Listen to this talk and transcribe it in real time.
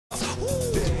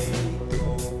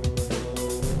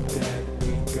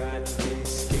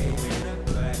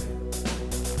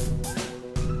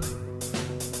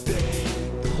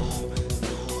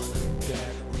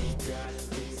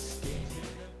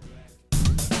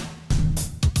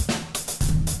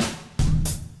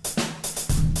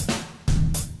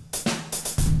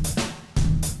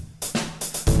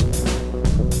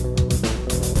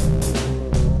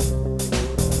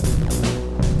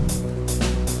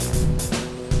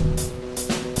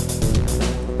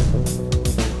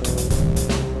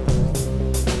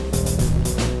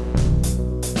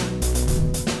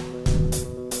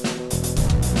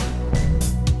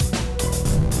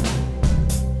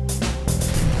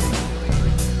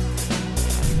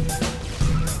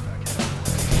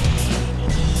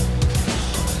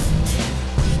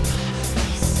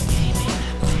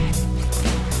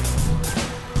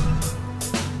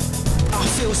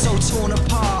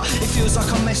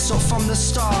messed up from the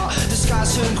start. The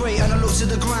skies turn grey and I look to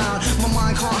the ground. My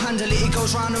mind can't handle it, it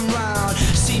goes round and round.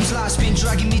 Seems life's been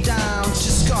dragging me down.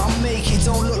 Just gotta make it,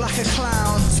 don't look like a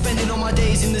clown. Spending all my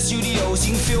days in the studios,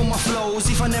 you can feel my flows.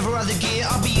 If I never had the gear,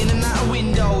 I'd be in and out of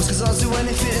windows. Cause I'll do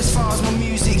anything as far as my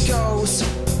music goes.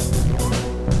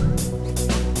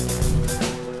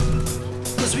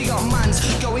 Cause we got mans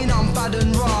going on bad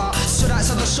and raw. Stood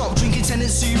outside the shop drinking tenant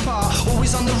super.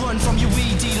 Always on the run from your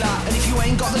weed dealer. And if you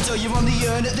ain't got the dough, you're on the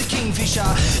urn at the Kingfisher.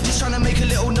 Just trying to make a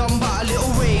little number, a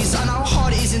little raise. I know how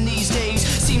hard it is in these days.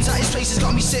 Seems like this place has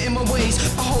got me set in my ways.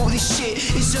 I hope this shit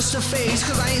is just a phase.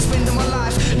 Cause I ain't spending my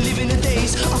life living the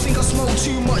days. I think I smoke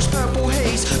too much purple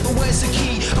haze. But where's the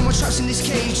key? Am I trapped in this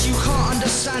cage? You can't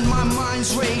understand my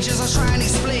mind's rage as I try and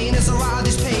explain as I write out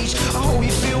this page. I hope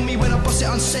you feel me when I bust it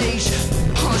on stage.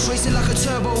 Heart's racing like a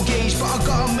turbo gauge, but I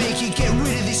gotta make it, get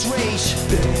rid of this rage.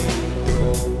 They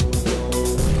know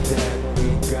that we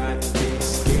got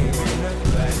this game in the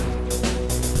back.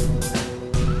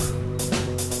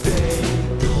 They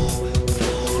know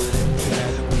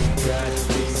that we got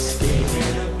this game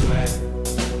in the back.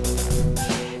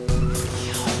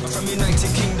 From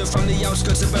United Kingdom, from the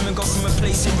outskirts of Birmingham, from a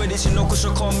place in Redditch and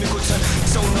Oakshire called Mickleton.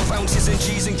 Zone of ounces and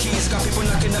G's and keys. Got people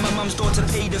knocking at my mum's door to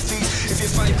pay the fees. If you're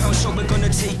 £5 short, we're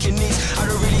gonna take your knees. I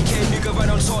don't really care, nigga, I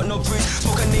don't talk no breeze.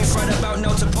 Smoke a name right about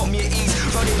now to pop me at ease.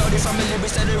 Rowdy from the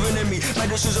lyrics that are in me. Might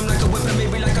just use them like a weapon,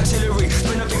 maybe like artillery.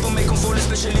 Spin up people, make them fall,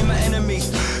 especially my enemy.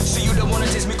 So you don't wanna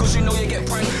diss me cause you know you get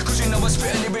pranked. Cause you know I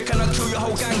spit a lyric and I'll kill your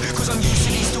whole gang. Cause I'm used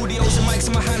to these studios and mics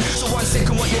in my hand. So 1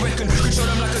 second, what you reckon? Control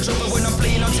them like a dropper when I'm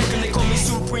playing, I'm taking. They call me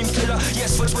Supreme Killer.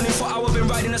 Yes, for 24 hours, been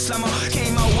riding a slammer.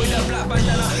 Came out with a black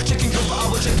bandana. Checking good, but I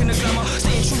was checking the glamour.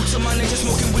 Staying true to my nature,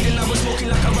 smoking weed and I was smoking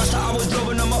like a rasta. I was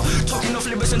blowing them up. Talking off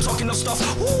lyrics and talking off stuff.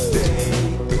 Woo! They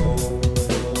know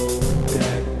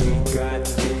that we got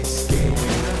this game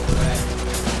in the back.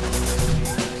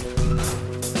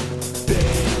 They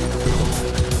know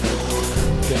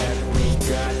that we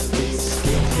got this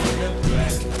game in the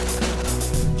back.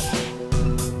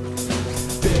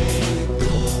 They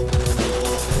know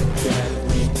that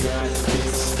we got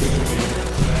this game in the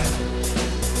back.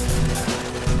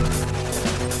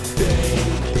 They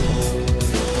know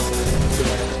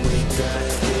that we got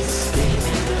this game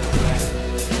in the back.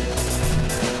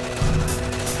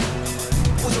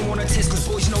 Boys don't wanna test cause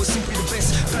boys know it's simply the best.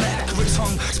 Got an accurate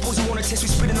tongue. Suppose you wanna test, we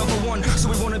spit number one. So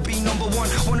we wanna be number one.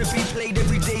 Wanna be played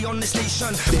every day on the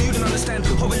station. But you don't understand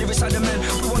how we live inside the man.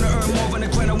 We wanna earn more than a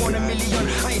grand, I want $1 million.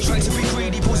 I ain't trying to be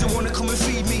greedy, boys who wanna come and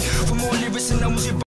feed me. For more lyrics and numbers,